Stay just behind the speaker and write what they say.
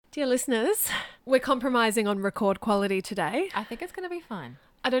Dear listeners, we're compromising on record quality today. I think it's going to be fine.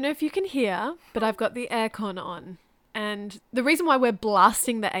 I don't know if you can hear, but I've got the aircon on. And the reason why we're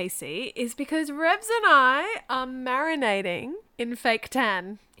blasting the AC is because Revs and I are marinating in fake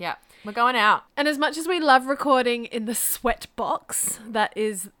tan. Yeah, we're going out. And as much as we love recording in the sweat box that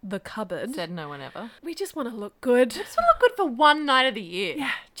is the cupboard, Said no one ever. we just want to look good. Just want to look good for one night of the year.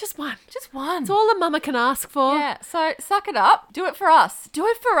 Yeah, just one. Just one. It's all a mama can ask for. Yeah, so suck it up. Do it for us. Do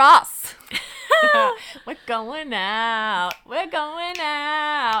it for us. We're going out. We're going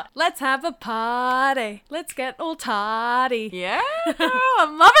out. Let's have a party. Let's get all tardy. Yeah, girl,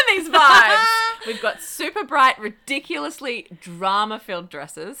 I'm loving these vibes. We've got super bright, ridiculously drama-filled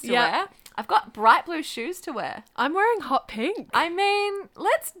dresses to Yep. wear. I've got bright blue shoes to wear. I'm wearing hot pink. I mean,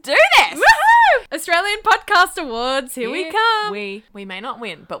 let's do this. Woohoo! Australian Podcast Awards, here we Here come. We may not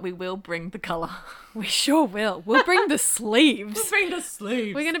win, but we will bring the colour. We sure will. We'll bring the sleeves. Bring the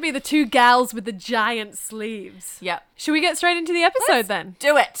sleeves. We're going to be the two gals with the giant sleeves. Yep. Should we get straight into the episode then?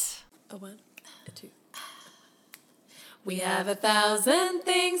 Do it. A one, a two. We have 1,000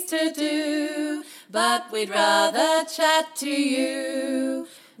 things to do, but we'd rather chat to you.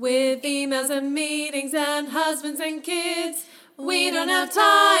 With emails and meetings and husbands and kids, we don't have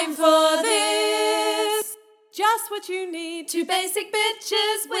time for this. Just what you need, two basic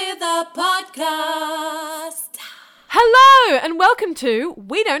bitches with a podcast. Hello and welcome to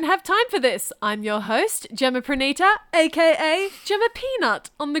We Don't Have Time for This. I'm your host, Gemma Pranita, aka Gemma Peanut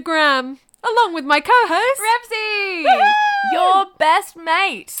on the gram, along with my co-host, Revsy, Woohoo! your best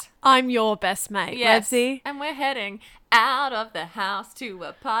mate. I'm your best mate, Yes. Revsy. And we're heading out of the house to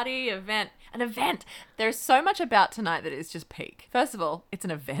a party event. An event. There's so much about tonight that is just peak. First of all, it's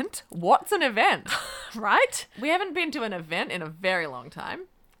an event. What's an event? Right? We haven't been to an event in a very long time.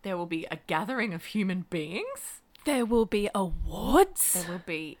 There will be a gathering of human beings. There will be awards. There will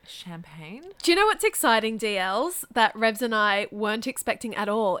be champagne. Do you know what's exciting, DLs, that Revs and I weren't expecting at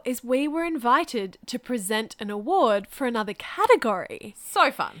all, is we were invited to present an award for another category.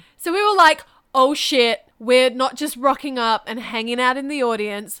 So fun. So we were like, oh shit, we're not just rocking up and hanging out in the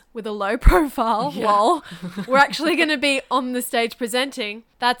audience with a low profile, lol. We're actually going to be on the stage presenting.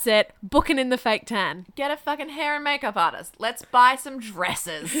 That's it. Booking in the fake tan. Get a fucking hair and makeup artist. Let's buy some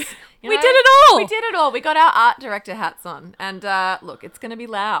dresses. You We know? did it all. We did it all. We got our art director hats on. And look, it's going to be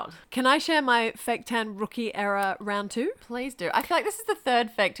loud. Can I share my fake tan rookie era round 2? Please do. I feel like this is the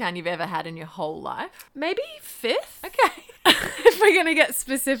third fake tan you've ever had in your whole life. Maybe 5th? Okay. If we're going to get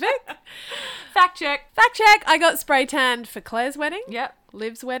specific. Fact check. Fact check. I got spray tanned for Claire's wedding. Yep.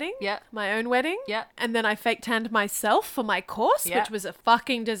 Liv's wedding. Yep. My own wedding. Yep. And then I fake tanned myself for my course, Yep. which was a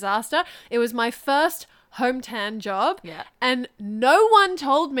fucking disaster. It was my first home tan job. Yeah. And no one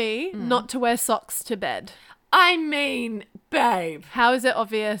told me not to wear socks to bed. I mean, babe. How is it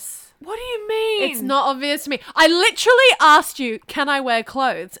obvious? What do you mean? It's not obvious to me. I literally asked you, can I wear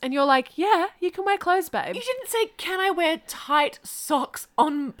clothes? And you're like, yeah, you can wear clothes, babe. You didn't say, can I wear tight socks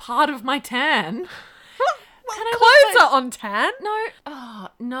on part of my tan? Can I wear Clothes are on tan. No. Oh,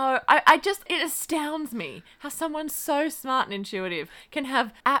 no. I just, it astounds me how someone so smart and intuitive can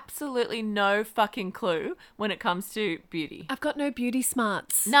have absolutely no fucking clue when it comes to beauty. I've got no beauty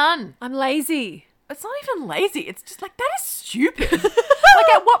smarts. None. I'm lazy. It's not even lazy. It's just like, that is stupid.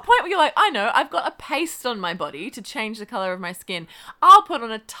 Like, at what point were you like, I know, I've got a paste on my body to change the colour of my skin. I'll put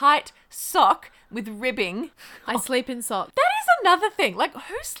on a tight sock with ribbing. I sleep in socks. That is another thing. Like,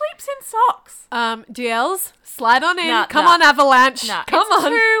 who sleeps in socks? DLs, slide on in. Nah, Come nah. on, Avalanche. Nah, Come it's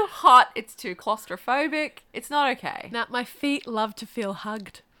on. too hot. It's too claustrophobic. It's not okay. Now, my feet love to feel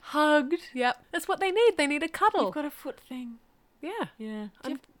hugged. Hugged. Yep. That's what they need. They need a cuddle. You've got a foot thing. Yeah. Yeah.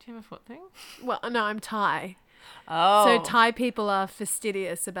 Do you have a foot thing? Well, no, I'm Thai. Oh. So Thai people are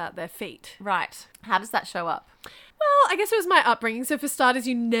fastidious about their feet. Right. How does that show up? Well, I guess it was my upbringing. So for starters,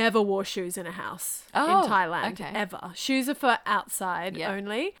 you never wore shoes in a house Oh, in Thailand, okay. ever. Shoes are for outside Yep.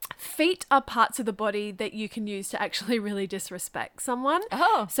 only. Feet are parts of the body that you can use to actually really disrespect someone.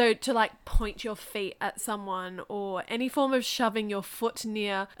 Oh. So to like point your feet at someone or any form of shoving your foot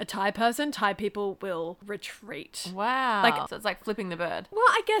near a Thai person, Thai people will retreat. Wow. Like- So it's like flipping the bird. Well,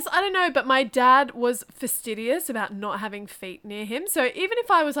 I guess, I don't know, but my dad was fastidious about not having feet near him. So even if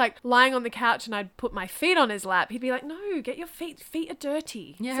I was like lying on the couch and I'd put my feet on his lap, he'd be like, no, get your feet. Feet are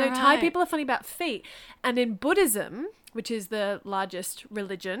dirty. Yeah, so Thai right. people are funny about feet. And in Buddhism, which is the largest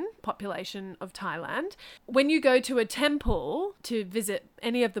religion population of Thailand, when you go to a temple to visit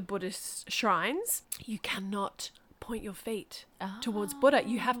any of the Buddhist shrines, you cannot point your feet towards Buddha.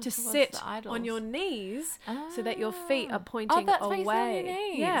 You have to towards sit the idols. on your knees so that your feet are Oh, pointing that's away. facing on your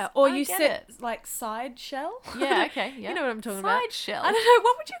knees. Yeah, or I you get sit it. like side shell. Yeah, okay. Yeah. You know what I'm talking about. Side shell. I don't know,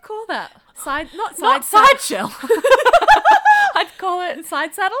 what would you call that? Not Not side side shell. I'd call it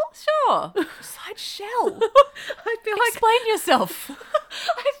side saddle? sure. Side shell. I feel like Explain yourself.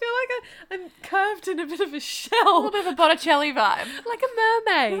 I feel like I'm curved in a bit of a A little shell, bit of a Botticelli vibe. like a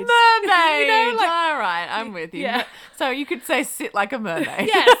mermaid. Mermaid. You know, like, All right, I'm with you. Yeah. So you could say sit like a mermaid.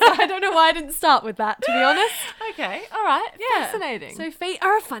 yes, I don't know why I didn't start with that, to be honest. Okay. All right. Yeah. Fascinating. So feet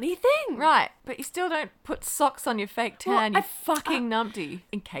are a funny thing. right, but you still don't put socks on your fake tan. Well, you I- fucking numpty.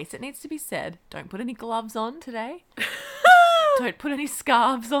 In case it needs to be said, don't put any gloves on today. Don't put any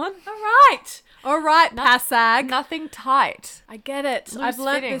scarves on. All right, Passag. Nothing tight. I get it. Loose I've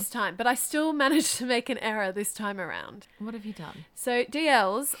learnt fitting. this time, but I still managed to make an error this time around. What have you done? So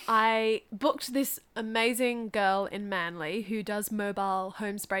DLs, I booked this amazing girl in Manly who does mobile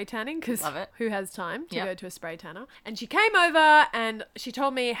home spray tanning because Love it. who has time to Yep. go to a spray tanner? And she came over and she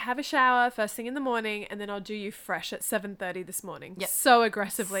told me have a shower first thing in the morning and then I'll do you fresh at 7:30 this morning. Yep. So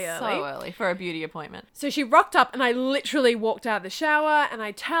aggressively early. So early for a beauty appointment. So she rocked up and I literally walked out of the shower and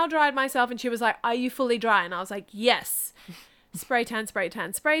I towel dried myself and she was like, "Are you fully dry?" And I was like, "Yes." Spray tan, spray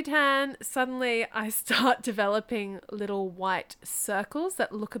tan, spray tan. Suddenly I start developing little white circles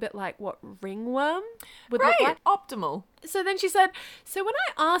that look a bit like what ringworm would look Great. like. Optimal. So then she said, "So when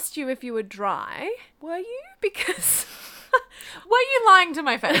I asked you if you were dry, were you? Because Were you lying to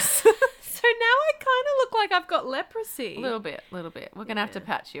my face? so now I kind of look like I've got leprosy." A little bit. We're going to have to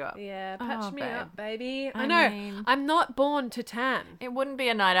patch you up. Yeah, patch Oh, me babe. up, baby. I I know. mean- I'm not born to tan. It wouldn't be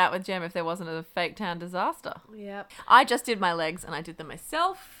a night out with Jem if there wasn't a fake tan disaster. Yep. I just did my legs and I did them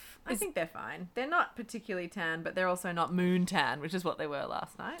myself. I think they're fine. They're not particularly tan, but they're also not moon tan, which is what they were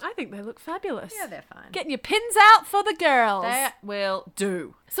last night. I think they look fabulous. Yeah, they're fine. Getting your pins out for the girls. That will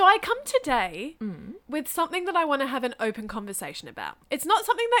do. So I come today with something that I want to have an open conversation about. It's not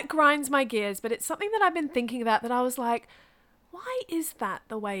something that grinds my gears, but it's something that I've been thinking about that I was like, why is that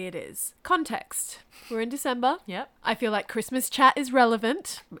the way it is? Context. We're in December. Yep. I feel like Christmas chat is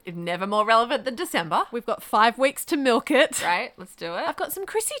relevant. Never more relevant than December. We've got 5 weeks to milk it. Right, let's do it. I've got some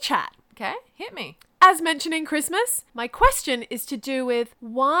Chrissy chat. Okay, hit me. As mentioning Christmas, my question is to do with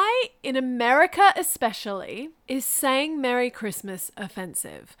why, in America especially, is saying Merry Christmas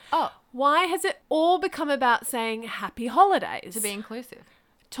offensive? Oh, Why has it all become about saying Happy Holidays? to be inclusive.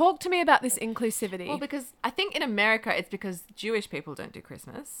 Talk to me about this inclusivity. Well, because I think in America, it's because Jewish people don't do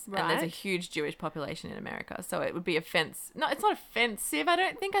Christmas. And there's a Right. huge Jewish population in America. So it would be No, it's not offensive, I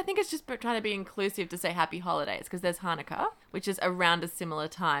don't think. I think it's just trying to be inclusive to say happy holidays because there's Hanukkah, which is around a similar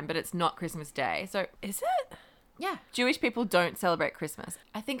time, but it's not Christmas Day. So is it? yeah, Jewish people don't celebrate Christmas.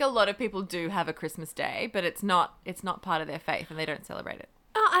 I think a lot of people do have a Christmas Day, but it's not part of their faith and they don't celebrate it.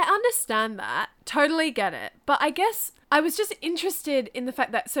 I understand that. Totally get it. But I guess I was just interested in the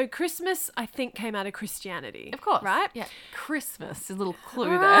fact that, so Christmas, I think, came out of Christianity. Of course. Right? Yeah. Christmas is a little clue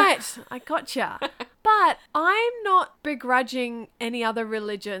there. Right. I gotcha. But I'm not begrudging any other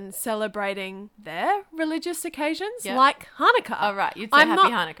religion celebrating their religious occasions Yeah. like Hanukkah. Oh, right. You'd say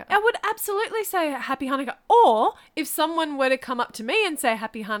Happy Hanukkah. I would absolutely say Happy Hanukkah. Or if someone were to come up to me and say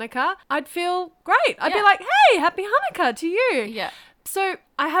Happy Hanukkah, I'd feel great. I'd be Yeah. like, hey, Happy Hanukkah to you. Yeah. So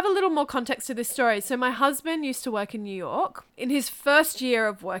I have a little more context to this story. So my husband used to work in New York. In his first year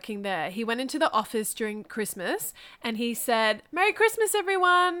of working there, he went into the office during Christmas and he said, "Merry Christmas,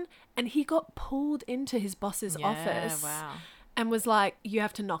 everyone." And he got pulled into his boss's office Wow. and was like, "You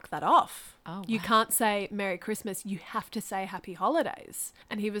have to knock that off. Oh, You wow. can't say Merry Christmas. You have to say Happy Holidays."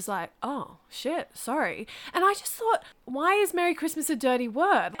 And he was like, "Oh, shit, sorry." And I just thought, why is Merry Christmas a dirty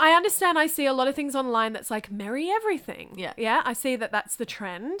word? I understand I see a lot of things online that's like Merry everything. Yeah. Yeah, I see that that's the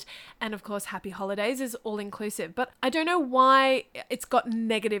trend. And of course, Happy Holidays is all inclusive. But I don't know why it's got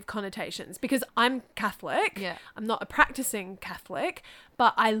negative connotations because I'm Catholic. Yeah. I'm not a practicing Catholic,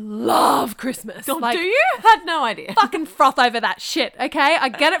 but I love Christmas. Do you? Had no idea. Fucking froth over that shit, okay? I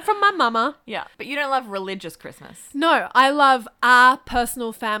get it from my mama. Yeah. But you don't love religious Christmas. No, I love our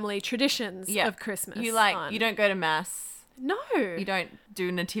personal family traditions Yeah. of Christmas. You like, Fun. you don't go to mass. No. You don't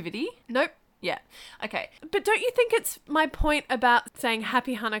do nativity. Nope. Yeah. Okay. But don't you think it's my point about saying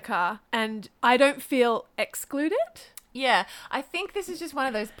Happy Hanukkah and I don't feel excluded? Yeah. I think this is just one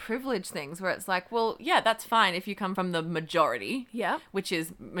of those privilege things where it's like, well, yeah, that's fine if you come from the majority. Yeah. Which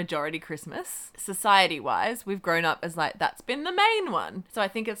is majority Christmas. Society-wise, we've grown up as like, that's been the main one. So I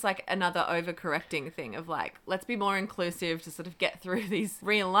think it's like another overcorrecting thing of like, let's be more inclusive to sort of get through these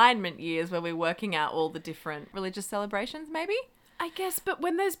realignment years where we're working out all the different religious celebrations, maybe? I guess, but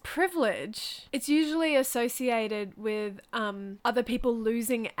when there's privilege, it's usually associated with other people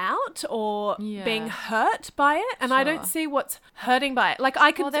losing out or Yeah. being hurt by it, and I don't Sure. see what's hurting by it. Like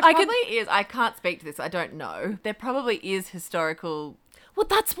I could, Well, there I probably could. is. I can't speak to this. I don't know. There probably is historical. Well,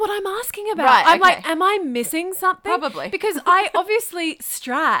 that's what I'm asking about. Right, I'm like, okay. am I missing something? Probably. Because I obviously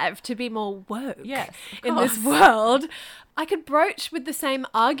strive to be more woke Yes, of in this course. world. I could broach with the same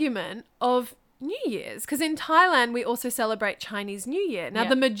argument of New Year's, because in Thailand we also celebrate Chinese New Year. Now Yeah.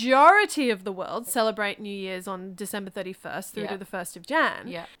 the majority of the world celebrate New Year's on December 31st through Yeah. to the 1st of Jan.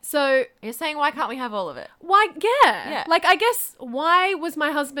 Yeah. So You're saying why can't we have all of it? why, yeah. Yeah. Like, I guess, why was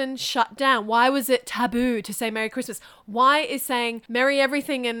my husband shut down? Why was it taboo to say Merry Christmas? Why is saying Merry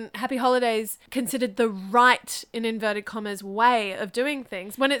Everything and Happy Holidays considered the right, in inverted commas, way of doing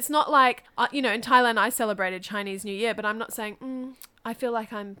things? When it's not like, in Thailand, I celebrated Chinese New Year, but I'm not saying, I feel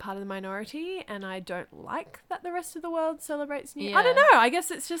like I'm part of the minority and I don't like that the rest of the world celebrates New Year. I don't Yeah. know. I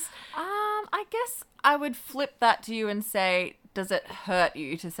guess it's just, I guess I would flip that to you and say, does it hurt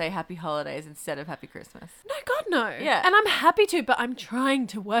you to say Happy Holidays instead of Happy Christmas? no, God, no. Yeah. And I'm happy to, but I'm trying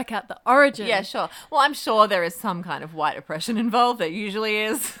to work out the origin. Yeah, sure. Well, I'm sure there is some kind of white oppression involved. There usually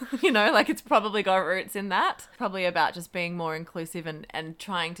is. Like it's probably got roots in that. Probably about just being more inclusive and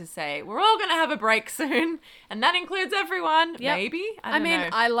trying to say, we're all going to have a break soon. And that includes everyone. Yep. Maybe. I don't mean, know.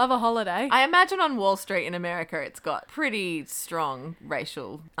 I love a holiday. I imagine on Wall Street in America, it's got pretty strong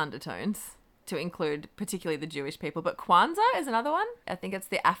racial undertones to include particularly the Jewish people. But Kwanzaa is another one. I think it's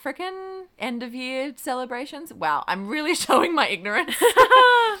the African end of year celebrations. Wow, I'm really showing my ignorance.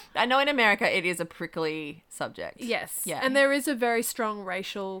 I know in America it is a prickly subject. Yes. Yeah. And there is a very strong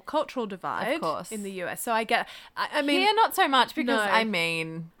racial cultural divide Of course. in the US. So I mean, Here, not so much because, No. I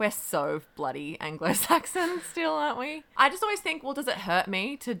mean, we're so bloody Anglo-Saxon still, aren't we? I just always think, well, does it hurt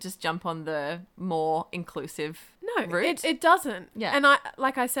me to just jump on the more inclusive no, route? it doesn't. Yeah. And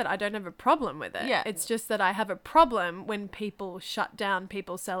like I said, I don't have a problem with it. Yeah. It's just that I have a problem when people shut down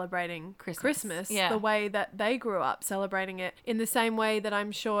people celebrating Christmas Yeah. the way that they grew up celebrating it, in the same way that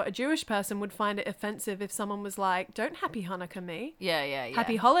I'm sure a Jewish person would find it offensive if someone was like, don't Happy Hanukkah me. Yeah.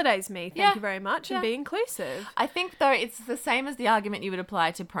 Happy holidays me. Thank Yeah. you very much. Yeah. And be inclusive. I think, though, it's the same as the argument you would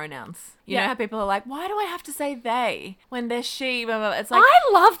apply to pronouns. You Yeah. know how people are like, why do I have to say they when they're she? Blah, blah, blah. It's like,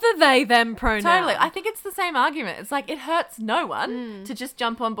 I love the they them pronoun. totally. I think it's the same argument. It's like, it hurts no one to just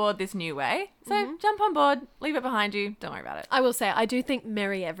jump on board this new way. So jump on board, leave it behind you. Don't worry about it. I will say, I do think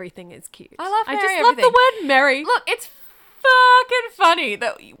Merry Everything is cute. I love I Merry just love the Everything. word Merry. Look, it's fucking funny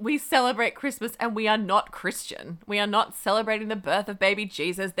that we celebrate Christmas and we are not Christian. We are not celebrating the birth of baby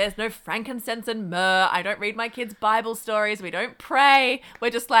Jesus. There's no frankincense and myrrh. I don't read my kids' Bible stories. We don't pray. We're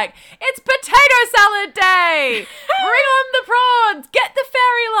just like, it's potato salad day. Bring on the prawns. Get the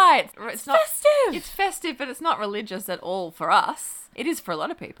fairy lights. It's not festive. It's festive, but it's not religious at all for us. It is for a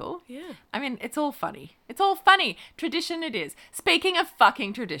lot of people. Yeah. I mean, it's all funny. It's all funny. Tradition it is. Speaking of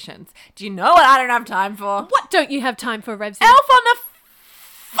fucking traditions, do you know what I don't have time for? What don't you have time for, Revsy? Elf on the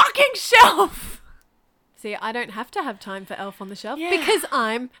fucking shelf. See, I don't have to have time for Elf on the Shelf Yeah. because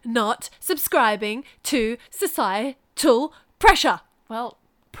I'm not subscribing to societal pressure. Well,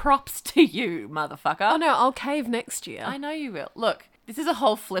 props to you, motherfucker. Oh no, I'll cave next year. I know you will. Look, this is a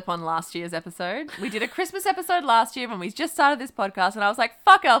whole flip on last year's episode. We did a Christmas episode last year when we just started this podcast, and I was like,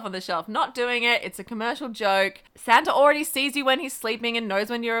 fuck Elf on the Shelf, not doing it. It's a commercial joke. Santa already sees you when he's sleeping and knows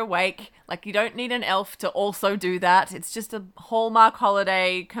when you're awake. Like, you don't need an elf to also do that. It's just a Hallmark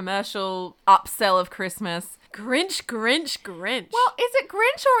holiday commercial upsell of Christmas. Grinch, Grinch, Grinch. Well, is it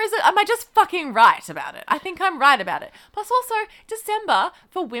Grinch or am I just fucking right about it? I think I'm right about it. Plus also, December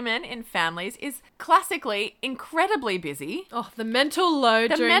for women in families is classically incredibly busy. oh, the mental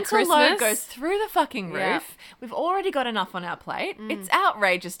load The during mental Christmas. load goes through the fucking roof. Yeah. We've already got enough on our plate. It's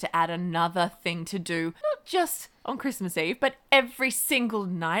outrageous to add another thing to do, not just on Christmas Eve, but every single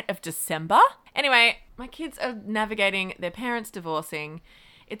night of December. Anyway, my kids are navigating their parents divorcing.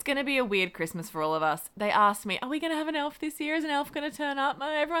 It's going to be a weird Christmas for all of us. They asked me, are we going to have an elf this year? Is an elf going to turn up?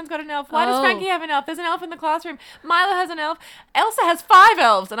 Everyone's got an elf. Why does Oh. Frankie have an elf? There's an elf in the classroom. Mila has an elf. Elsa has 5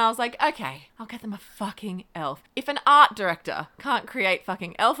 elves. And I was like, okay, I'll get them a fucking elf. If an art director can't create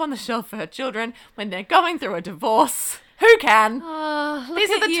fucking Elf on the Shelf for her children when they're going through a divorce, who can? Oh, look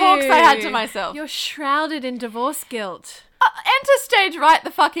These are at the talks I had to you. myself. You're shrouded in divorce guilt. Enter stage right the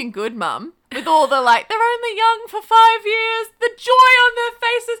fucking good mum. With all the like, they're only young for 5 years, the joy on their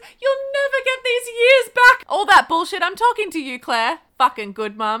faces, you'll never get these years back. All that bullshit. I'm talking to you, Claire. Fucking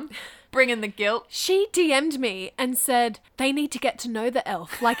good mum. Bringing the guilt. She DM'd me and said they need to get to know the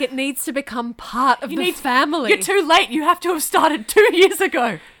elf. Like, it needs to become part of the family. You're too late. You have to have started 2 years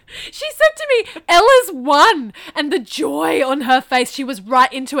ago. She said to me, Ella's won. And the joy on her face, she was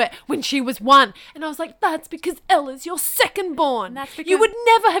right into it when she was won. And I was like, that's because Ella's your second born. And that's because- you would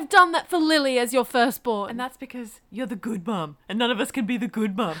never have done that for Lily as your firstborn. And that's because you're the good mum. And none of us can be the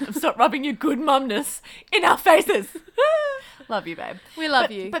good mum. And stop rubbing your good mumness in our faces. Love you, babe. We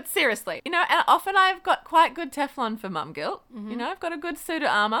love you. But seriously, and often I've got quite good Teflon for mum guilt. I've got a good suit of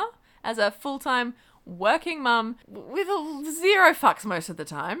armour as a full-time working mum with zero fucks most of the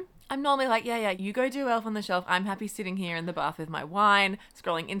time. I'm normally like, yeah, you go do Elf on the Shelf. I'm happy sitting here in the bath with my wine,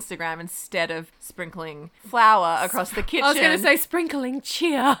 scrolling Instagram instead of sprinkling flour across the kitchen. I was going to say sprinkling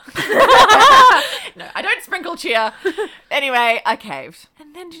cheer. No, I don't sprinkle cheer. Anyway, I caved.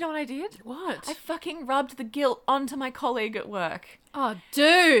 And then do you know what I did? What? I fucking rubbed the guilt onto my colleague at work. Oh,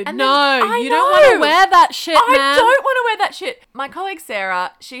 dude, And no. then- I You don't want know. to wear that shit, man. I don't want to wear that shit. My colleague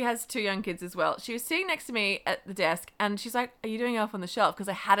Sarah, she has 2 young kids as well. She was sitting next to me at the desk and she's like, are you doing Elf on the Shelf? Because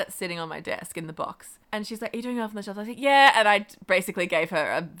I had it sitting on my desk in the box. And she's like, are you doing Elf on the Shelf? I was like, yeah. And I basically gave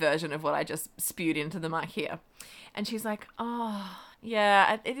her a version of what I just spewed into the mic here. And she's like, oh,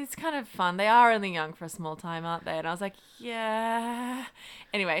 yeah, it is kind of fun. They are only young for a small time, aren't they? And I was like, yeah.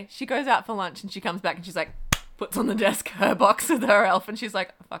 Anyway, she goes out for lunch and she comes back and she's like, puts on the desk her box with her elf, and she's like,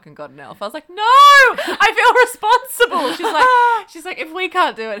 I fucking got an elf. I was like, no, I feel responsible. She's like, if we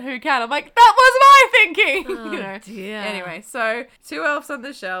can't do it, who can? I'm like, that was my thinking. Oh, dear. Anyway, so 2 elves on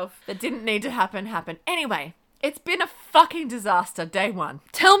the shelf that didn't need to happen. Anyway, it's been a fucking disaster, day 1.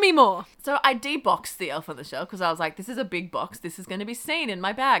 Tell me more. So I deboxed the Elf on the Shelf because I was like, this is a big box. This is going to be seen in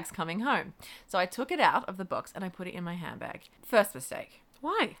my bags coming home. So I took it out of the box and I put it in my handbag. First mistake.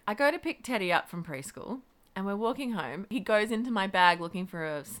 Why? I go to pick Teddy up from preschool and we're walking home. He goes into my bag looking for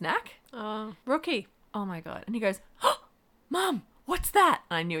a snack. Rookie. Oh my God. And he goes, oh, Mum, what's that?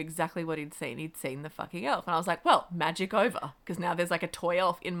 And I knew exactly what he'd seen. He'd seen the fucking elf. And I was like, well, magic over. Because now there's like a toy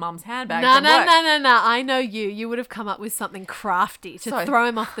elf in Mum's handbag. No. from work. I know you. You would have come up with something crafty to So- throw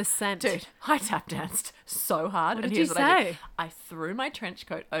him off the scent. Dude, I tap danced so hard. What and did here's you what I say? did. I threw my trench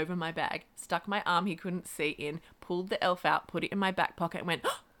coat over my bag, stuck my arm he couldn't see in, pulled the elf out, put it in my back pocket and went,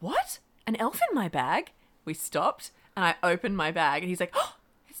 oh, what? An elf in my bag? We stopped and I opened my bag and he's like, oh,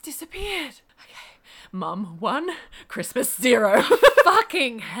 it's disappeared. Okay. Mum 1, Christmas 0.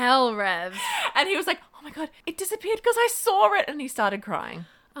 Fucking hell, Revs. And he was like, oh my God, it disappeared because I saw it. And he started crying.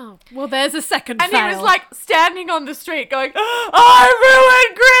 Oh, well, there's a second And fail. he was like standing on the street going, I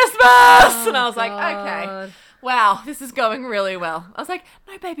ruined Christmas! And I was like, okay, God. wow, this is going really well. I was like,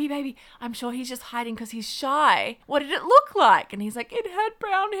 no, baby, I'm sure he's just hiding because he's shy. What did it look like? And he's like, it had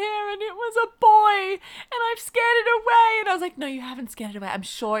brown hair and it was a boy and I've scared it away. And I was like, no, you haven't scared it away. I'm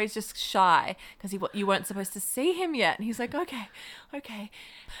sure he's just shy because you weren't supposed to see him yet. And he's like, okay.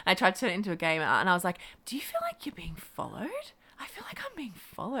 I tried to turn it into a game and I was like, do you feel like you're being followed? I feel like I'm being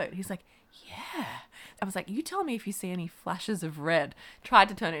followed. He's like, yeah. I was like, you tell me if you see any flashes of red. Tried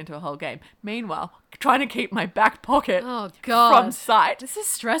to turn it into a whole game. Meanwhile, trying to keep my back pocket Oh, God. from sight. This is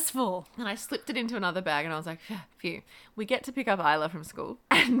stressful. And I slipped it into another bag and I was like, phew. We get to pick up Isla from school.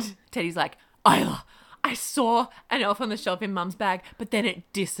 And Teddy's like, Isla, I saw an elf on the shelf in Mum's bag, but then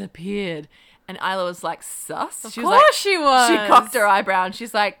it disappeared. And Isla was like, sus? Of She course like, she was. She cocked her eyebrow and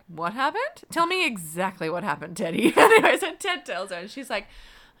she's like, what happened? Tell me exactly what happened, Teddy. Anyway, so Ted tells her and she's like,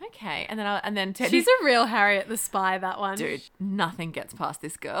 okay. And then Teddy... She's a real Harriet the Spy, that one. Dude, nothing gets past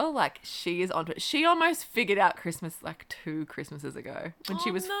this girl. Like, she is onto it. She almost figured out Christmas like 2 Christmases ago when she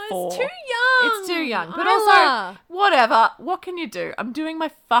was no, 4. It's too young. It's too young. But Isla. also, whatever. What can you do? I'm doing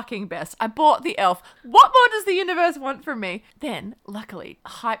my fucking best. I bought the elf. What more does the universe want from me? Then, luckily,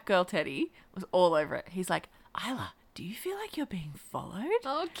 hype girl Teddy was all over it. He's like, Isla, do you feel like you're being followed?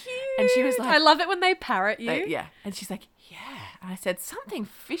 Oh, cute. And she was like- I love it when they parrot you. Yeah. And she's like, yeah. And I said, something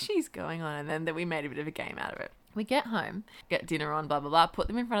fishy's going on. And then we made a bit of a game out of it. We get home, get dinner on, blah, blah, blah, put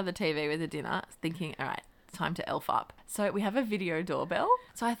them in front of the TV with the dinner, thinking, all right, time to elf up. So we have a video doorbell.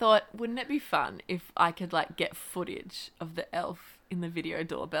 So I thought, wouldn't it be fun if I could like get footage of the elf in the video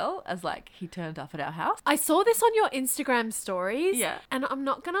doorbell as like he turned up at our house? I saw this on your Instagram stories. Yeah. And I'm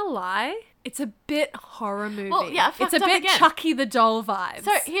not going to lie, it's a bit horror movie. Well, yeah, it's fucked a up bit again. Chucky the Doll vibes.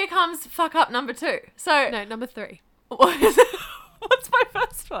 So here comes fuck up number 2. So No, number 3. what's my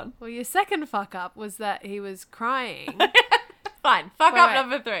first one? Well, your second fuck up was that he was crying. Fine, fuck Wait, up wait.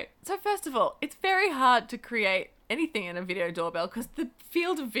 number 3. So first of all, it's very hard to create anything in a video doorbell because the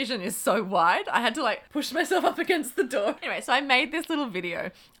field of vision is so wide. I had to like push myself up against the door. Anyway, so I made this little video.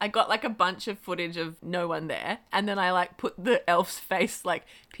 I got like a bunch of footage of no one there, and then I like put the elf's face like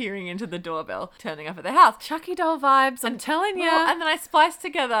peering into the doorbell, turning up at the house. Chucky doll vibes, I'm telling you. Well, and then I spliced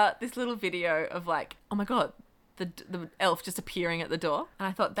together this little video of like, oh my God, the elf just appearing at the door. And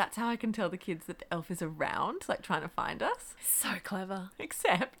I thought, that's how I can tell the kids that the elf is around, like trying to find us. So clever.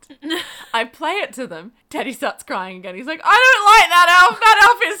 Except I play it to them. Teddy starts crying again. He's like, I don't like that elf. That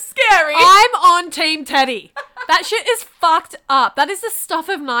elf is scary. I'm on Team Teddy. That shit is fucked up. That is the stuff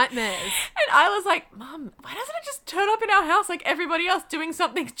of nightmares. And Isla's like, Mum, why doesn't it just turn up in our house like everybody else doing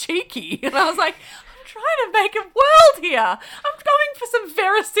something cheeky? And I was like, I'm trying to make a world here. I'm going for some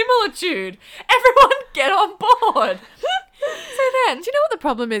verisimilitude. Everyone get on board. So then, Do you know what the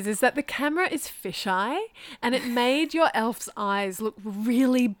problem is? Is that the camera is fisheye and it made your elf's eyes look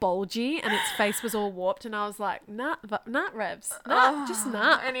really bulgy and its face was all warped. And I was like, nah, Revs. Nah, just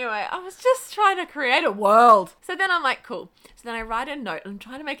nah. Anyway, I was just trying to create a world. So then I'm like, cool. So then I write a note. I'm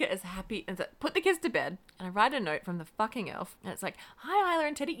trying to make it as happy as put the kids to bed. And I write a note from the fucking elf. And it's like, hi, Isla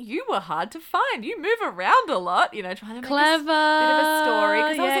and Teddy. You were hard to find. You move around a lot. You know, trying to make Clever. a bit of a story.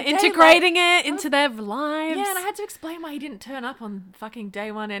 'Cause I was a day integrating late. it into their lives. Yeah, and I had to explain why he didn't turn up on fucking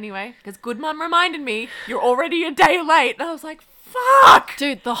day one anyway. Because Good Mum reminded me, you're already a day late. And I was like, fuck.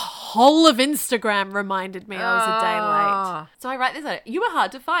 Dude, the whole of Instagram reminded me I was a day late. So I write this letter. You were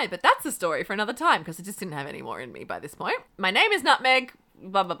hard to find, but that's a story for another time because I just didn't have any more in me by this point. My name is Nutmeg,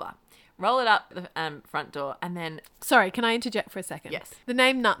 blah, blah, blah. Roll it up the front door and then... Sorry, can I interject for a second? Yes. The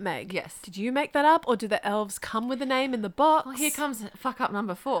name Nutmeg. Yes. Did you make that up or do the elves come with the name in the box? Well, here comes fuck up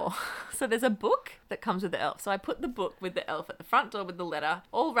number 4. So there's a book that comes with the elf. So I put the book with the elf at the front door with the letter,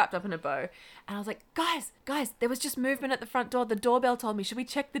 all wrapped up in a bow. And I was like, guys, there was just movement at the front door. The doorbell told me, should we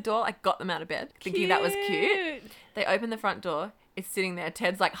check the door? I got them out of bed thinking that was cute. They open the front door. It's sitting there.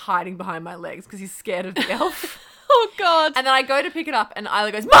 Ted's like hiding behind my legs because he's scared of the elf. Oh, God. And then I go to pick it up and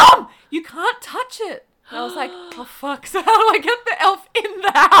Isla goes, Mom, you can't touch it. And I was like, oh, fuck. So how do I get the elf in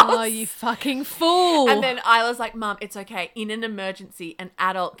the house? Oh, you fucking fool. And then Isla's like, Mum, it's okay. In an emergency, an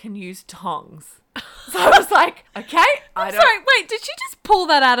adult can use tongs. So I was like, okay. I'm sorry, wait, did she just pull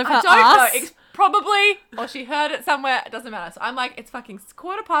that out of her I don't know. ass? It's probably, or she heard it somewhere. It doesn't matter. So I'm like, it's fucking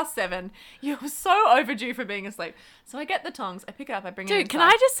 7:15. You were so overdue for being asleep. So I get the tongs. I pick it up. I bring it inside. Dude, can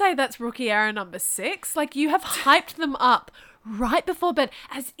I just say that's rookie error number 6? Like, you have hyped them up right before bed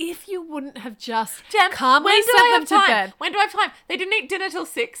as if you wouldn't have just calmly when do I sent them have to time? bed. When do I have time? They didn't eat dinner till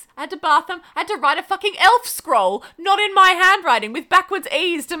 6. I had to bath them. I had to write a fucking elf scroll, not in my handwriting, with backwards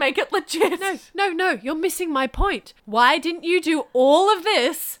E's to make it legit. No, you're missing my point. Why didn't you do all of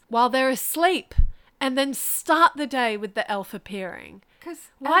this while they're asleep and then start the day with the elf appearing?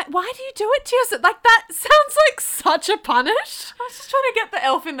 Because Why do you do it to yourself? Like, that sounds like such a punish. I was just trying to get the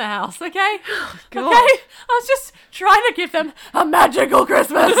elf in the house, okay? God. Okay? I was just trying to give them a magical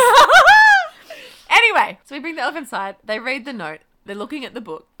Christmas. Anyway, so we bring the elf inside. They read the note. They're looking at the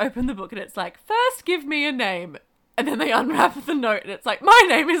book. Open the book and it's like, first give me a name. And then they unwrap the note and it's like, my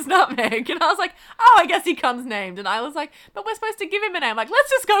name is Nutmeg. And I was like, oh, I guess he comes named. And I was like, but we're supposed to give him a name. Like, let's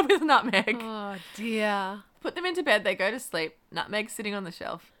just go with Nutmeg. Oh, dear. Put them into bed. They go to sleep. Nutmeg's sitting on the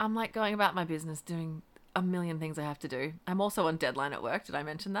shelf. I'm like going about my business doing a million things I have to do. I'm also on deadline at work. Did I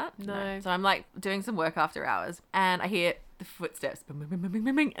mention that? No. So I'm like doing some work after hours and I hear the footsteps. Bing, bing, bing, bing,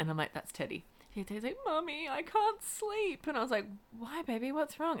 bing, bing, and I'm like, that's Teddy. Teddy's like, Mommy, I can't sleep. And I was like, why, baby?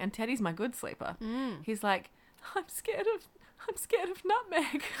 What's wrong? And Teddy's my good sleeper. He's like, I'm scared of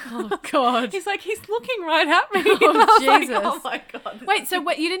Nutmeg. Oh, God. He's like, he's looking right at me. Oh, And I was Jesus. like, oh my God. Wait, so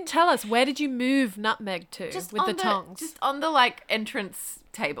what, you didn't tell us. Where did you move Nutmeg to with on the tongs? Just on the like entrance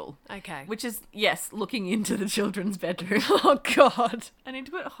table. Okay. Which is, yes, looking into the children's bedroom. Oh, God. I need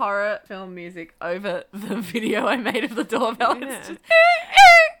to put horror film music over the video I made of the doorbell. Yeah. It's just...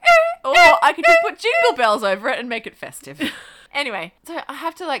 Or I could just put jingle bells over it and make it festive. Anyway, so I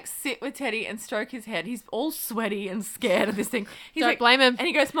have to like sit with Teddy and stroke his head. He's all sweaty and scared of this thing. He's Don't like, blame him. And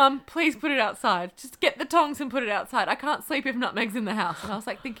he goes, Mum, please put it outside. Just get the tongs and put it outside. I can't sleep if Nutmeg's in the house. And I was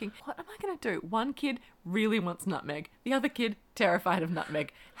like thinking, what am I going to do? One kid really wants Nutmeg. The other kid terrified of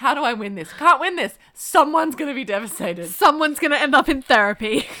Nutmeg. How do I win this? Can't win this. Someone's going to be devastated. Someone's going to end up in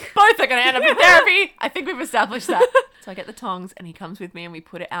therapy. Both are going to end up in therapy. I think we've established that. So I get the tongs and he comes with me and we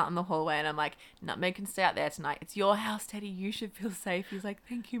put it out in the hallway and I'm like, Nutmeg can stay out there tonight. It's your house, Teddy. You should feel safe. He's like,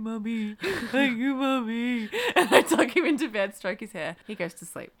 thank you, Mummy. Thank you, Mummy. And I tuck him into bed, stroke his hair. He goes to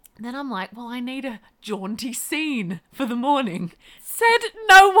sleep. And then I'm like, well, I need a jaunty scene for the morning. Said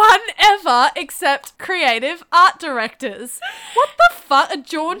no one ever except creative art directors. What the fuck? A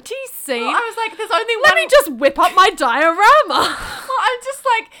jaunty scene? Well, I was like, there's only Let one... me just whip up my diorama. Well, I'm just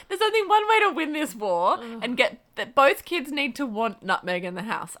like, there's only one way to win this war and get that both kids need to want Nutmeg in the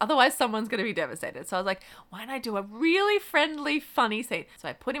house. Otherwise, someone's going to be devastated. So I was like, why don't I do a really friendly, funny scene? So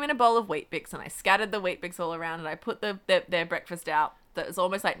I put him in a bowl of Wheat Bix and I scattered the Wheat Bix all around and I put their breakfast out. That was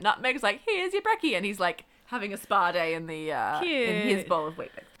almost like Nutmeg's like, here's your brekkie. And he's like, having a spa day in the in his Cute. bowl of wheat.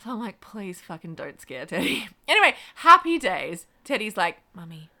 So I'm like, please fucking don't scare Teddy. Anyway, happy days. Teddy's like,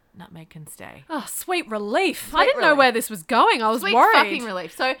 Mummy, Nutmeg can stay. Oh, sweet relief. I Sweet didn't know relief. where this was going. I was Sweet worried. fucking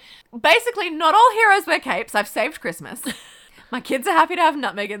relief. So basically, not all heroes wear capes. I've saved Christmas. My kids are happy to have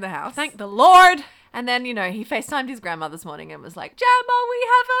Nutmeg in the house. Thank the Lord. And then, you know, he FaceTimed his grandma this morning and was like, Grandma, we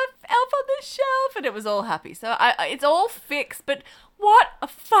have an elf on the shelf. And it was all happy. So it's all fixed. But what a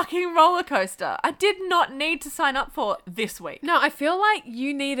fucking roller coaster. I did not need to sign up for this week. No, I feel like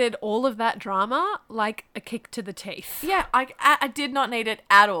you needed all of that drama like a kick to the teeth. Yeah, I did not need it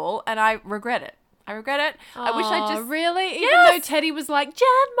at all. And I regret it. I regret it. I wish I Oh, just... really? Even Yes! though Teddy was like,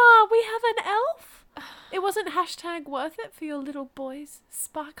 Janma, we have an elf. It wasn't hashtag worth it for your little boy's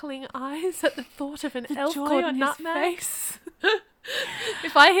sparkling eyes at the thought of an elf joy called on his Nutmeg. face.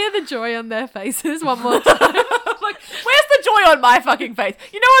 If I hear the joy on their faces one more time. Like, where's the joy on my fucking face?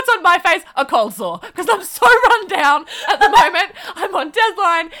 You know what's on my face? A cold sore. Because I'm so run down at the moment. I'm on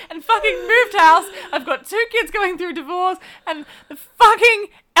deadline and fucking moved house. I've got 2 kids going through divorce and the fucking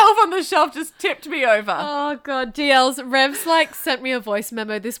elf on the shelf just tipped me over. Oh god, DL's Rev's like sent me a voice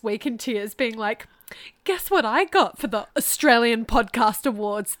memo this week in tears being like, guess what I got for the Australian Podcast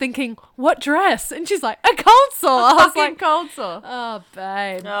Awards? Thinking, what dress? And she's like, a cold sore. I was Fucking like, cold sore. oh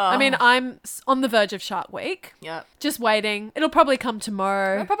babe. Oh. I mean, I'm on the verge of Shark Week. Yeah. Just waiting. It'll probably come I'll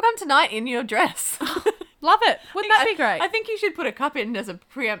tomorrow. probably come tonight in your dress. Love it. Wouldn't that be great? I think you should put a cup in as a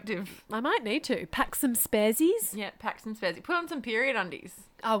preemptive. I might need to. Pack some sparesies. Yeah, pack some spares. Put on some period undies.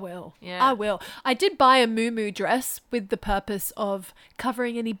 I will. Yeah. I will. I did buy a moo dress with the purpose of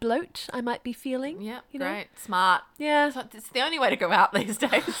covering any bloat I might be feeling. Yeah, you know? great. Smart. Yeah. It's the only way to go out these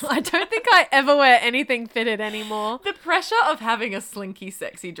days. I don't think I ever wear anything fitted anymore. The pressure of having a slinky,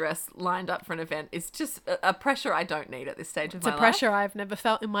 sexy dress lined up for an event is just a pressure I don't need at this stage of It's my a pressure I've never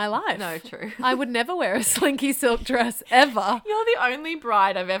felt in my life. life. No, true. I would never wear a slinky silk dress ever. You're the only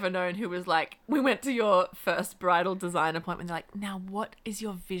bride I've ever known who was like, we went to your first bridal design appointment. They're like, now what is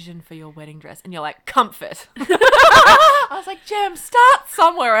your vision for your wedding dress? And you're like, comfort. I was like, Jem, start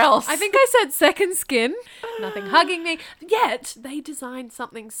somewhere else. I think I said second skin. Nothing hugging me. Yet they designed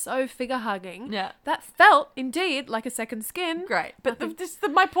something so figure hugging. Yeah. That felt indeed like a second skin. Great. But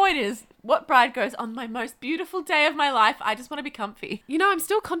my point is, what bride goes, on my most beautiful day of my life, I just want to be comfy. You know, I'm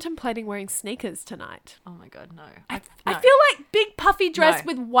still contemplating wearing sneakers tonight. Oh my God, no. I No. feel like big puffy dress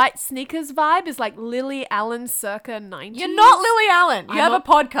No. with white sneakers vibe is like Lily Allen circa 90s. You're not Lily Allen. You I'm have a- a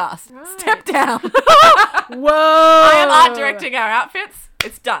podcast. Right. Step down. Whoa! I am art directing our outfits.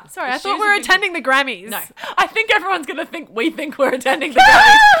 It's done. Sorry, The I thought shoes we were have been- attending the Grammys. No, I think everyone's gonna think we think we're attending the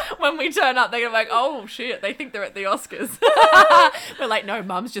Grammys when we turn up. They're gonna be like, "Oh shit!" They think they're at the Oscars. We're like, "No,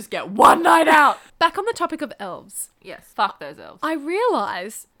 mums just get one night out." Back on the topic of elves. Yes, fuck those elves. I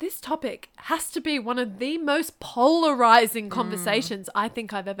realise this topic has to be one of the most polarizing conversations I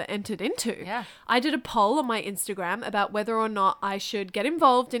think I've ever entered into. Yeah. I did a poll on my Instagram about whether or not I should get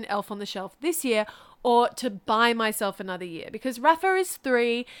involved in Elf on the Shelf this year or to buy myself another year, because Rafa is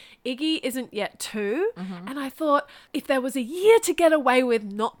 3, Iggy isn't yet 2, and I thought if there was a year to get away with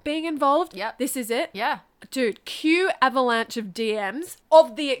not being involved, Yep. this is it. Yeah. Dude, cue avalanche of DMs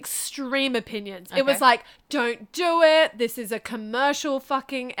of the extreme opinions. It was Okay. like, don't do it. This is a commercial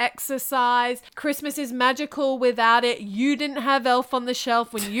fucking exercise. Christmas is magical without it. You didn't have Elf on the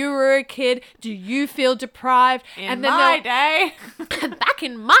Shelf when you were a kid. Do you feel deprived? In my day. Back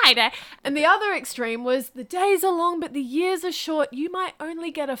in my day. And the other extreme was the days are long, but the years are short. You might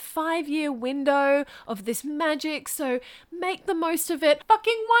only get a 5-year window of this magic, so make the most of it.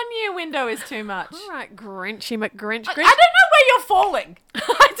 Fucking 1-year window is too much. All right, Grinchy McGrinch. I don't know where you're falling. I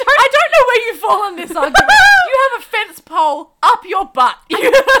don't know where you fall on this argument. You have a fence pole up your butt.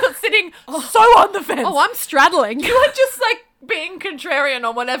 You're sitting so on the fence. Oh, I'm straddling. You are just like being contrarian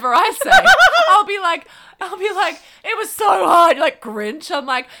on whatever I say. I'll be like, it was so hard, like Grinch. I'm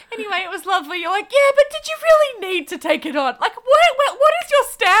like, anyway, it was lovely. You're like, yeah, but did you really need to take it on? Like, what is your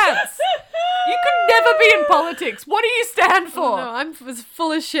stance? You could never be in politics. What do you stand for? No, I'm as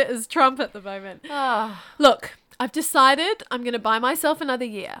full of shit as Trump at the moment. Ah, Look, I've decided I'm going to buy myself another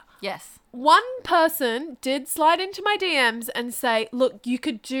year. yes. One person did slide into my DMs and say, look, you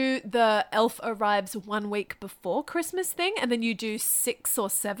could do the elf arrives 1 week before Christmas thing, and then you do 6 or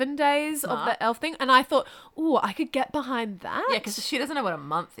 7 days of Smart. the elf thing. And I thought, ooh, I could get behind that. Yeah, because she doesn't know what a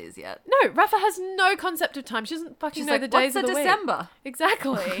month is yet. No, Rafa has no concept of time. She doesn't fucking She's know like, the days what's of a the week. December?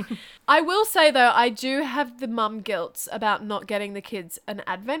 Exactly. I will say though, I do have the mum guilt about not getting the kids an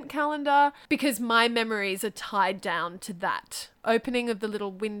advent calendar because my memories are tied down to that opening of the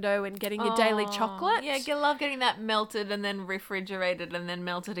little window and getting your daily chocolate. Yeah, I love getting that melted and then refrigerated and then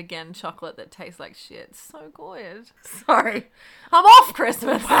melted again chocolate that tastes like shit. So good. Sorry. I'm off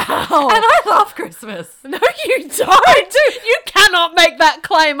Christmas. Wow. And I love Christmas. No, you don't. You cannot make that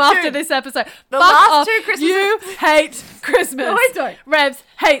claim after Dude, this episode. the Fuck last off. 2 Christmases- You hate Christmas. No, I don't. Revs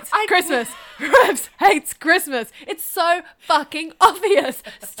hates Christmas. Revs hates Christmas. It's so fucking obvious.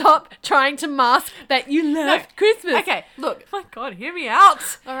 Stop trying to mask that you love Christmas. Okay, look. Oh my God, hear me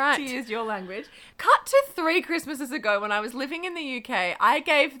out. All right. To use your language. Cut to 3 Christmases ago when I was living in the UK. I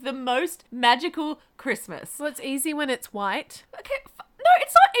gave the most magical Christmas. Well, it's easy when it's white. Okay, no,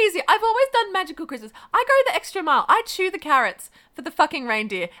 it's not easy. I've always done magical Christmas. I go the extra mile. I chew the carrots for the fucking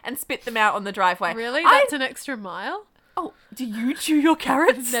reindeer and spit them out on the driveway. Really? I- That's an extra mile? Oh, do you chew your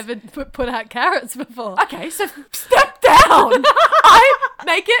carrots? Never put out carrots before. Okay, so step down. I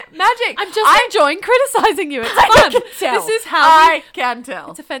make it magic. I'm just enjoying criticizing you. It's fun. can tell. This is how I can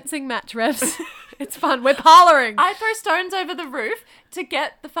tell. It's a fencing match, Revs. It's fun. We're parlouring. I throw stones over the roof to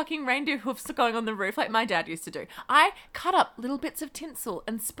get the fucking reindeer hoofs going on the roof like my dad used to do. I cut up little bits of tinsel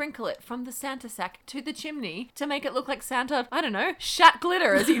and sprinkle it from the Santa sack to the chimney to make it look like Santa, I don't know, shat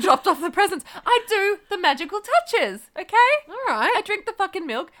glitter as he dropped off the presents. I do the magical touches, okay? All right. I drink the fucking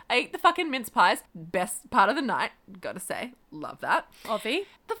milk. I eat the fucking mince pies. Best part of the night, gotta say. Love that. Ovie.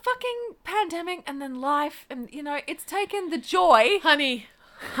 The fucking pandemic and then life and, you know, it's taken the joy. Honey,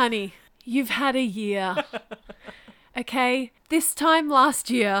 you've had a year. Okay? This time last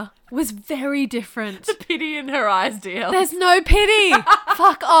year was very different. The pity in her eyes, dear. There's no pity.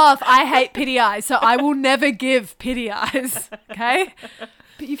 Fuck off. I hate pity eyes, so I will never give pity eyes. Okay?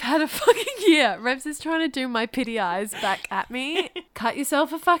 But you've had a fucking year. Revs is trying to do my pity eyes back at me. Cut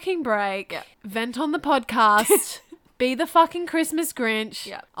yourself a fucking break. Yeah. Vent on the podcast. Be the fucking Christmas Grinch.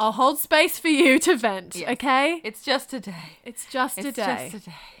 Yeah. I'll hold space for you to vent. Yes. Okay? It's just a day. It's just a It's day. just a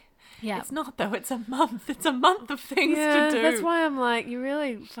day. Yeah. It's not though. It's a month. It's a month of things Yeah, to do. that's why I'm like, you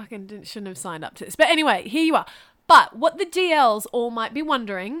really fucking shouldn't have signed up to this. But anyway, here you are. But what the DLs all might be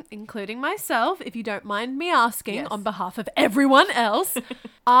wondering, including myself, if you don't mind me asking Yes. on behalf of everyone else,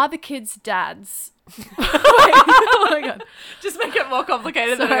 are the kids' dads? Wait, oh my God. Just make it more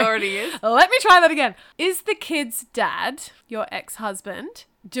complicated than it Sorry. already is. Let me try that again. Is the kid's dad, your ex-husband,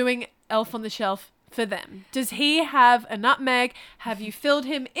 doing Elf on the Shelf for them? Does he have a nutmeg? Have you filled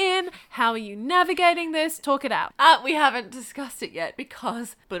him in? How are you navigating this? Talk it out. We haven't discussed it yet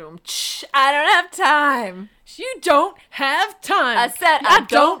because I don't have time. You don't have time. I said I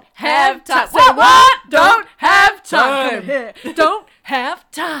don't have time. Say What? what? Don't have Come time. here. Don't have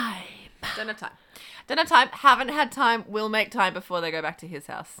time. Don't have time. Don't have time. Haven't had time. Will make time before they go back to his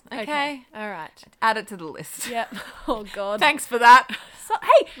house. Okay. All right. Add it to the list. Yep. Oh God. Thanks for that. So,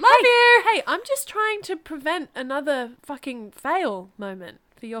 hey, Love you. Hey, I'm just trying to prevent another fucking fail moment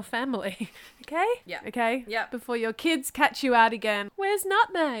for your family. Okay? Yeah. Okay? Yeah. Before your kids catch you out again. Where's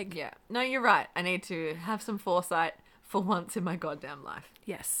nutmeg? Yeah. No, you're right. I need to have some foresight for once in my goddamn life.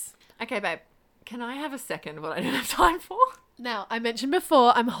 Yes. Okay, babe. Can I have a second what I don't have time for? Now, I mentioned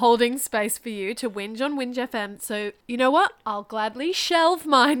before, I'm holding space for you to whinge on Whinge FM. So, you know what? I'll gladly shelve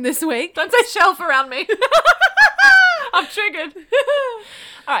mine this week. Don't say shelf around me. I'm triggered.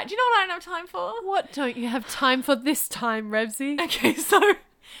 All right. Do you know what I don't have time for? What don't you have time for this time, Revsy? Okay, so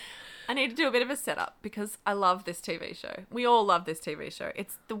I need to do a bit of a setup because I love this TV show. We all love this TV show.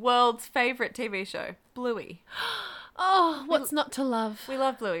 It's the world's favorite TV show, Bluey. Oh, what's not to love? We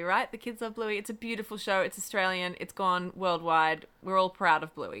love Bluey, right? The kids love Bluey. It's a beautiful show. It's Australian. It's gone worldwide. We're all proud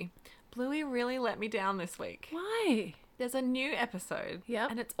of Bluey. Bluey really let me down this week. Why? There's a new episode.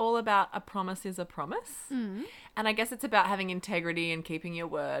 Yep. And it's all about a promise is a promise. Mm. And I guess it's about having integrity and keeping your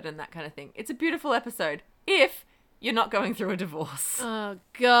word and that kind of thing. It's a beautiful episode if you're not going through a divorce. Oh,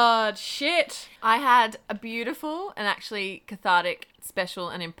 God. Shit. I had a beautiful and actually cathartic, special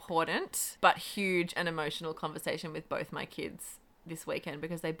and important, but huge and emotional conversation with both my kids this weekend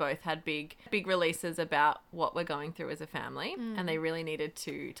because they both had big releases about what we're going through as a family and they really needed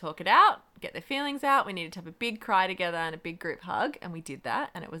to talk it out, get their feelings out. We needed to have a big cry together and a big group hug, and we did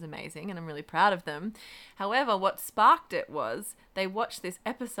that, and it was amazing and I'm really proud of them. However, what sparked it was they watched this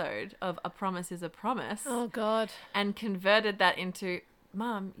episode of A Promise is a Promise Oh, God. and converted that into,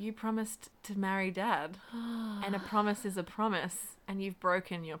 Mum, you promised to marry Dad and a promise is a promise and you've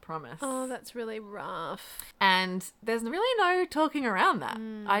broken your promise. Oh, that's really rough. And there's really no talking around that.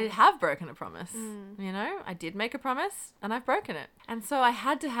 I have broken a promise. You know, I did make a promise and I've broken it. And so I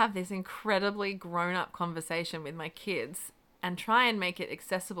had to have this incredibly grown-up conversation with my kids and try and make it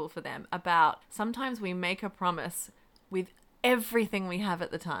accessible for them about sometimes we make a promise with everything we have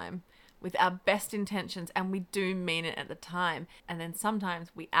at the time, with our best intentions, and we do mean it at the time. And then sometimes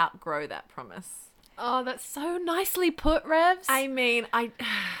we outgrow that promise. Oh, that's so nicely put, Revs. I mean, I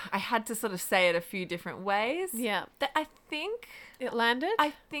had to sort of say it a few different ways. Yeah. That I think It landed?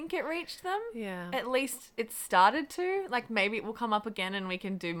 I think it reached them. Yeah. At least it started to. Like, maybe it will come up again and we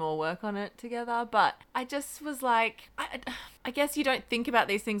can do more work on it together. But I just was like, I guess you don't think about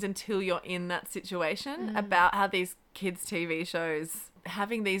these things until you're in that situation, about how these kids' TV shows,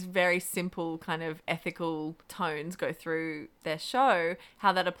 having these very simple kind of ethical tones go through their show,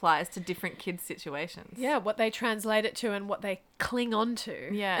 how that applies to different kids' situations. Yeah, what they translate it to and what they cling on to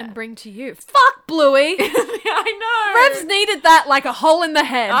and bring to you. Fuck, Bluey! I know! Revs needed that like a hole in the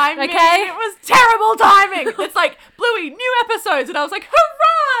head, I mean, okay? it was terrible timing. It's like, Bluey, new episodes. And I was like,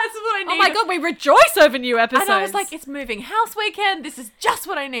 hurrah! This is what I need. Oh my God, we rejoice over new episodes. And I was like, it's moving house weekend. This is just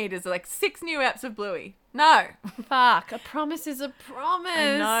what I need. Is like 6 new eps of Bluey. No. Fuck, a promise is a promise.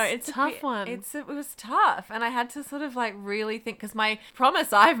 I know, it's a tough one. It was tough. And I had to sort of like really think, because my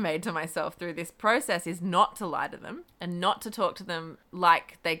promise I've made to myself through this process is not to lie to them and not to talk to them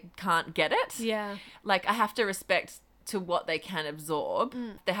like they can't get it. Yeah. Like, I have to respect to what they can absorb.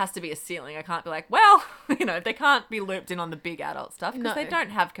 There has to be a ceiling. I can't be like, well, they can't be looped in on the big adult stuff because they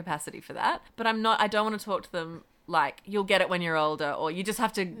don't have capacity for that. But I don't want to talk to them like, you'll get it when you're older, or you just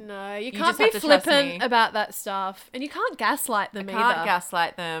have to... No, you just can't be have to trust me. flippant about that stuff. And you can't gaslight them either. Can't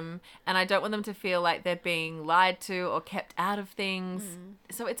gaslight them, and I don't want them to feel like they're being lied to or kept out of things.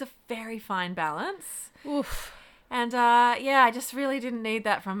 So it's a very fine balance. Oof. And I just really didn't need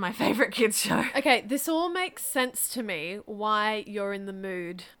that from my favorite kids show. Okay, this all makes sense to me why you're in the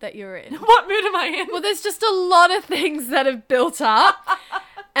mood that you're in. What mood am I in? Well, there's just a lot of things that have built up,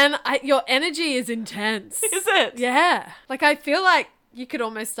 and your energy is intense. Is it? Yeah. Like, I feel like you could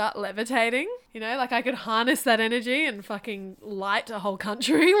almost start levitating, like I could harness that energy and fucking light a whole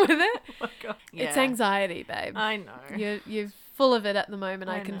country with it. Oh my God. It's Yeah. anxiety, babe. I know. You're full of it at the moment,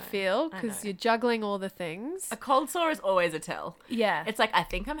 I can know. feel, I because know. you're juggling all the things. A cold sore is always a tell. Yeah. It's like, I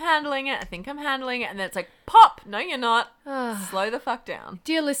think I'm handling it. And then it's like, pop. No, you're not. Slow the fuck down.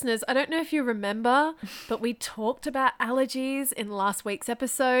 Dear listeners, I don't know if you remember, but we talked about allergies in last week's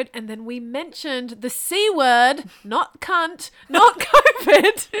episode, and then we mentioned the C word, not cunt, not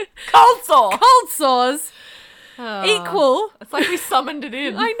COVID, Cold sore. cold sores equal. It's like we summoned it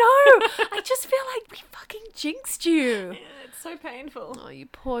in. I know. I just feel like we fucking jinxed you. It's so painful. Oh, you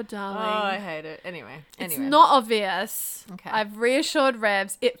poor Oh, darling. I hate it. Anyway. It's not obvious. Okay. I've reassured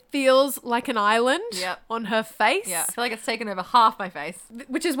Revs. It feels like an island Yep. on her face. Yeah. I feel like it's taken over half my face.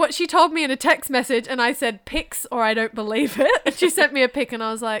 Which is what she told me in a text message, and I said, pics or I don't believe it. And she sent me a pic, and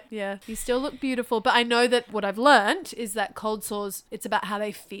I was like, yeah, you still look beautiful. But I know that what I've learned is that cold sores, it's about how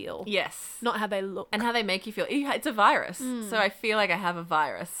they feel, Yes. not how they look. And how they make you feel. It's a virus. So I feel like I have a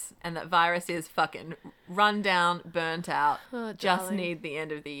virus. And that virus is fucking run down, burnt out. Oh, Just darling. need the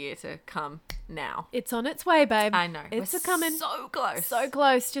end of the year to come now. It's on its way, babe. I know. It's We're a-coming. so close. So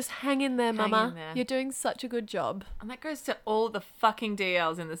close. Just hang in there, mama. in there. You're doing such a good job. And that goes to all the fucking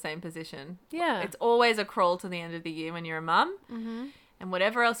DLs in the same position. Yeah. It's always a crawl to the end of the year when you're a mum. Mm-hmm. And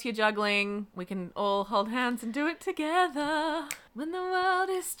whatever else you're juggling, we can all hold hands and do it together. When the world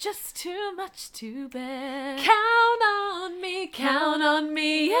is just too much to bear. Count on me, count on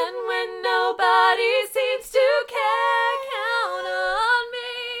me. And when nobody seems to care, count on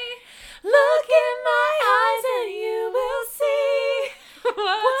me. Look in my eyes and you will see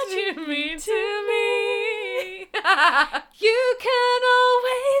What you mean to me. You can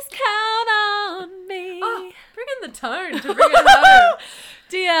always count on me. Oh, bring in the tone to bring it home.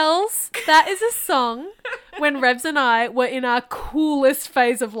 DLs, that is a song when Revs and I were in our coolest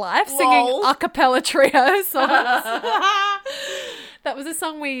phase of life, singing Lol. a cappella trio songs. That was a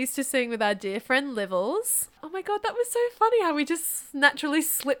song we used to sing with our dear friend Livels. Oh my God, that was so funny how we just naturally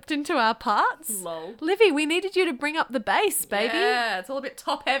slipped into our parts. Lol. Livy, we needed you to bring up the bass, baby. Yeah, it's all a bit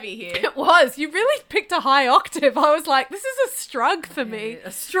top heavy here. It was. You really picked a high octave. I was like, this is a strug for me. A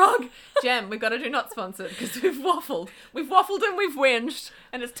strug. Jem, we've got to do Not Sponsored because we've waffled. We've waffled and we've whinged,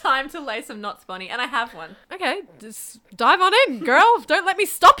 and it's time to lay some Not Sponny, and I have one. Okay, just dive on in, girl. Don't let me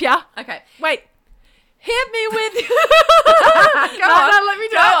stop ya. Okay. Wait. Hit me with your... Go on. No, let me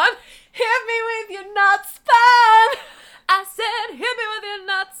do Go it. on. Hit me with your nut spun. I said, hit me with your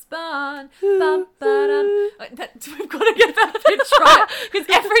nut spun. Bum, ba-dum. We've got to get that pitch right. Because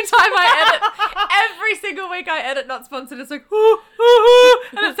every time I edit, every single week I edit Not Sponsored, it's like, ooh, ooh, ooh,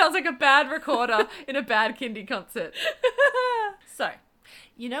 and it sounds like a bad recorder in a bad kindy concert. So,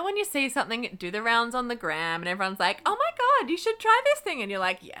 you know when you see something do the rounds on the gram and everyone's like, oh my god, you should try this thing. And you're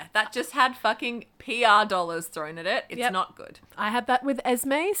like, yeah, that just had fucking PR dollars thrown at it. It's Yep. not good. I had that with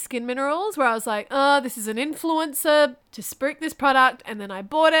Esme Skin Minerals where I was like, oh, this is an influencer to spruik this product. And then I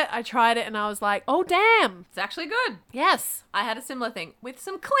bought it, I tried it, and I was like, oh, damn. It's actually good. Yes. I had a similar thing with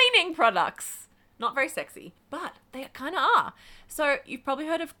some cleaning products. Not very sexy, but they kind of are. So you've probably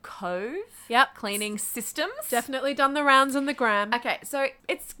heard of Cove. Yep. Cleaning systems. Definitely done the rounds on the gram. Okay, so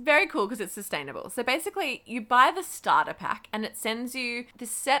it's very cool because it's sustainable. So basically, you buy the starter pack and it sends you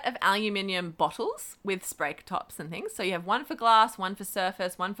this set of aluminium bottles with spray tops and things. So you have one for glass, one for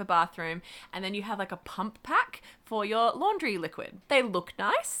surface, one for bathroom, and then you have like a pump pack for your laundry liquid. They look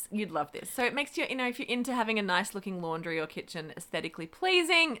nice. You'd love this. So it makes you, if you're into having a nice looking laundry or kitchen aesthetically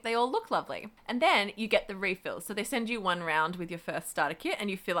pleasing, they all look lovely. And then you get the refills. So they send you one round with your first starter kit and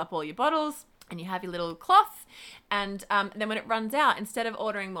you fill up all your bottles. And you have your little cloth, and then when it runs out, instead of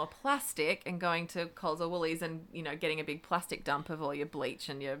ordering more plastic and going to Coles or Woolies and, getting a big plastic dump of all your bleach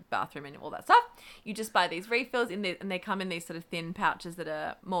and your bathroom and all that stuff, you just buy these refills and they come in these sort of thin pouches that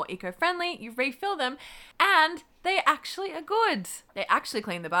are more eco-friendly. You refill them, and they actually are good. They actually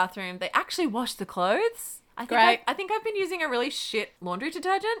clean the bathroom. They actually wash the clothes. Great. I think I've been using a really shit laundry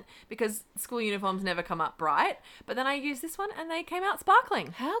detergent because school uniforms never come up bright. But then I used this one and they came out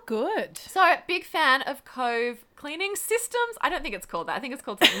sparkling. How good. So, big fan of Cove cleaning systems. I don't think it's called that. I think it's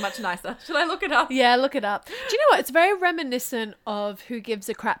called something much nicer. Should I look it up? Yeah, look it up. Do you know what? It's very reminiscent of Who Gives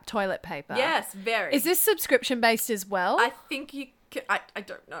a Crap toilet paper. Yes, very. Is this subscription based as well? I think you can, I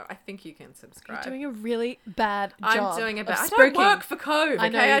don't know. I think you can subscribe. You're doing a really bad job. I'm doing a of bad. I spruiking. don't work for Cove. I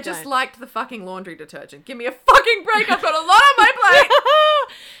know okay? you I just don't. liked the fucking laundry detergent. Give me a fucking break. I've got a lot on my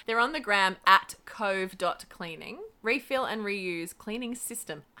plate. They're on the gram at cove.cleaning. Refill and reuse cleaning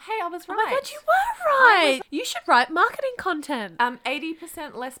system. Hey, I was right. Oh my god, you were right. You should write marketing content.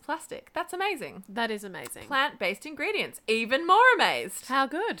 80% less plastic. That's amazing. That is amazing. Plant-based ingredients. Even more amazed. How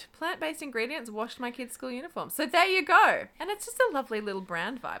good. Plant-based ingredients washed my kids' school uniforms. So there you go. And it's just a lovely little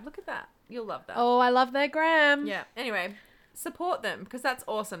brand vibe. Look at that. You'll love that. Oh, I love their gram. Yeah. Anyway, support them because that's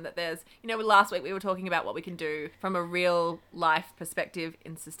awesome that there's, last week we were talking about what we can do from a real life perspective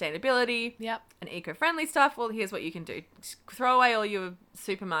in sustainability. Yep. And eco-friendly stuff. Well, here's what you can do. Just throw away all your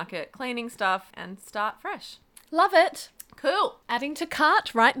supermarket cleaning stuff and start fresh. Love it. Cool. Adding to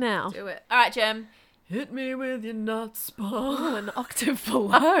cart right now. Do it. All right, Jem. Hit me with your nuts, Oh, an octave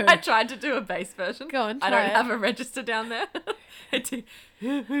below. I tried to do a bass version. Go on, I try don't it. have a register down there. Hit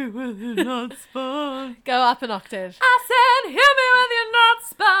me with your nuts, spun. Go up an octave. I said, hit me with your nuts,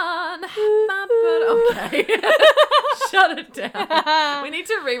 spun. Okay. Shut it down. We need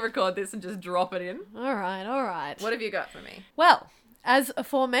to re-record this and just drop it in. All right, all right. What have you got for me? Well, as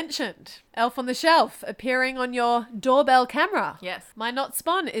aforementioned, Elf on the Shelf appearing on your doorbell camera. Yes. My Not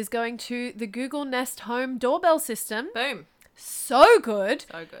Spun is going to the Google Nest Home doorbell system. Boom. So good.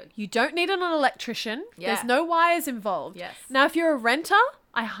 So good. You don't need an electrician. Yeah. There's no wires involved. Yes. Now, if you're a renter,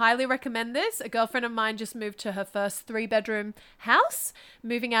 I highly recommend this. A girlfriend of mine just moved to her first 3-bedroom house.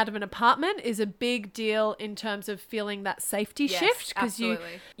 Moving out of an apartment is a big deal in terms of feeling that safety Yes, shift because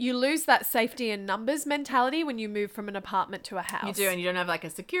absolutely. you lose that safety in numbers mentality when you move from an apartment to a house. You do, and you don't have like a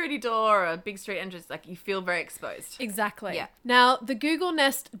security door or a big street entrance. Like you feel very exposed. Exactly. Yeah. Now, the Google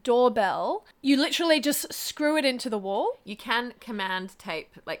Nest doorbell, you literally just screw it into the wall. You can command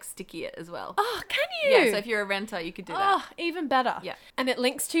tape, like sticky it as well. Oh, can you? Yeah, so if you're a renter, you could do that. Oh, even better. Yeah. And it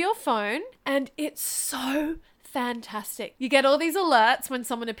links to your phone, and it's so fantastic. You get all these alerts when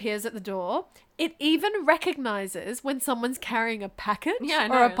someone appears at the door. It even recognizes when someone's carrying a package Yeah,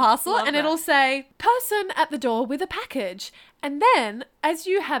 I or a know. parcel, Love and that. it'll say, person at the door with a package. And then, as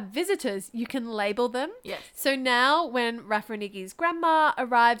you have visitors, you can label them. Yes. So now when Rafa and Iggy's grandma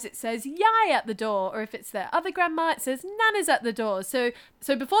arrives, it says Yai at the door. Or if it's their other grandma, it says Nana's at the door. So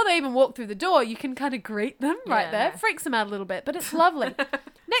before they even walk through the door, you can kind of greet them right Yeah, there. no. Freaks them out a little bit, but it's lovely.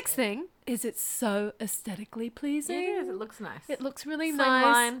 Next thing is it's so aesthetically pleasing. It is. It looks nice. It looks really Slimline.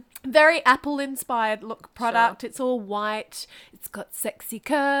 nice. Very Apple-inspired look product. It's all white. It's got sexy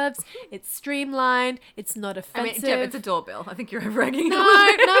curves. It's streamlined. It's not I offensive. mean, Jem, it's a doorbell. I think you're over-egging it a No,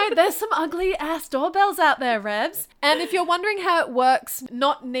 little bit. no, there's some ugly ass doorbells out there, Revs. And if you're wondering how it works,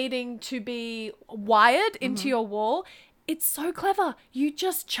 not needing to be wired into your wall, it's so clever. You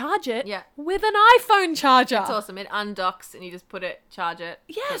just charge it Yeah. with an iPhone charger. It's awesome. It undocks and you just put it, charge it,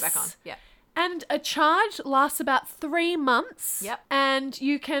 put it back on. Yes. Yeah. And a charge lasts about 3 months. Yep. And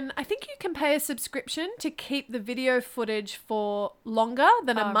I think you can pay a subscription to keep the video footage for longer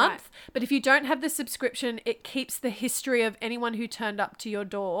than a Oh, month. right. But if you don't have the subscription, it keeps the history of anyone who turned up to your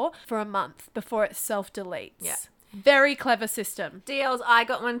door for a month before it self-deletes. Yeah. Very clever system. DLs, I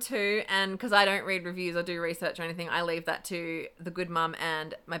got one too, and because I don't read reviews or do research or anything, I leave that to the good mum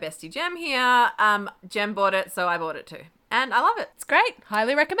and my bestie Jem here. Jem bought it, so I bought it too. And I love it. It's great.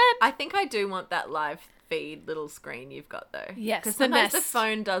 Highly recommend. I think I do want that live feed little screen you've got though. Yes, because the sometimes the Nest.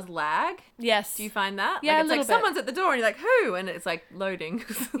 phone does lag. Yes. Do you find that? Yeah, like, a it's little like bit. someone's at the door and you're like, who? And it's like loading.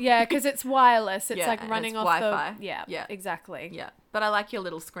 Yeah, because it's wireless. It's Yeah, like and running it's off Wi-Fi. the... Yeah, Yeah. exactly. Yeah, but I like your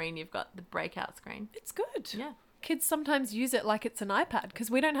little screen you've got, the breakout screen. It's good. Yeah. Kids sometimes use it like it's an iPad because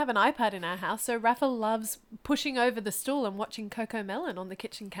we don't have an iPad in our house. So Rafa loves pushing over the stool and watching Coco Melon on the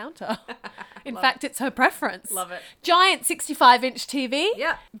kitchen counter. In fact, it's her preference. Love it. Giant 65-inch TV.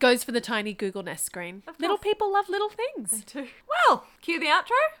 Yeah. Goes for the tiny Google Nest screen. Little people love little things. Too. Well, cue the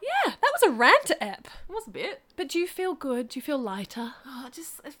outro. Yeah, that was a rant ep. It was a bit. But do you feel good? Do you feel lighter? Oh,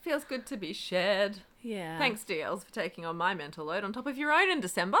 it feels good to be shared. Yeah. Thanks, DLs, for taking on my mental load on top of your own in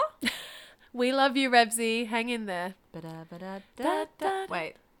December. We love you, Revsy. Hang in there. Ba-da-ba-da-da-da.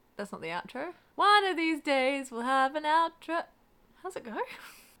 Wait, that's not the outro. One of these days we'll have an outro. How's it go?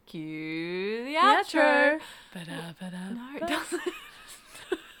 Cue the outro. Ba-da-ba-da. No, it doesn't.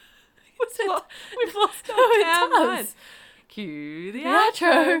 it? We've lost our No, it damn does. minds. Cue the The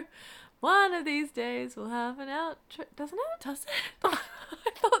outro. outro. One of these days we'll have an outro. Doesn't it? Does it? I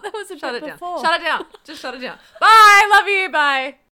thought that was a Shut bit it down. before. Shut it down. Just shut it down. Bye. Love you. Bye.